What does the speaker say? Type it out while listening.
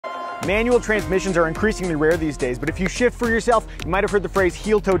Manual transmissions are increasingly rare these days, but if you shift for yourself, you might have heard the phrase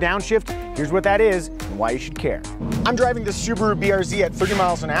heel-toe downshift. Here's what that is and why you should care. I'm driving this Subaru BRZ at 30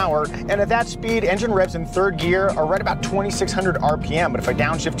 miles an hour, and at that speed, engine revs in third gear are right about 2,600 RPM, but if I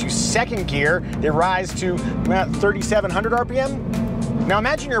downshift to second gear, they rise to about 3,700 RPM. Now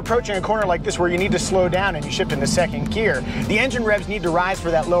imagine you're approaching a corner like this where you need to slow down and you shift into second gear. The engine revs need to rise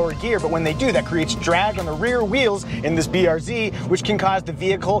for that lower gear, but when they do, that creates drag on the rear wheels in this BRZ, which can cause the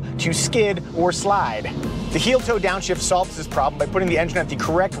vehicle to skid or slide. The heel-toe downshift solves this problem by putting the engine at the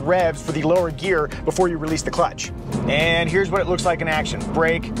correct revs for the lower gear before you release the clutch. And here's what it looks like in action.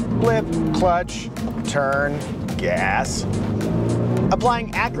 Brake, blip, clutch, turn, gas.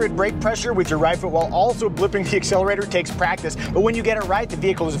 Applying accurate brake pressure with your right foot while also blipping the accelerator takes practice, but when you get it right, the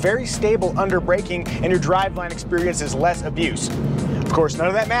vehicle is very stable under braking and your driveline experiences less abuse. Of course, none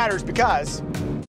of that matters because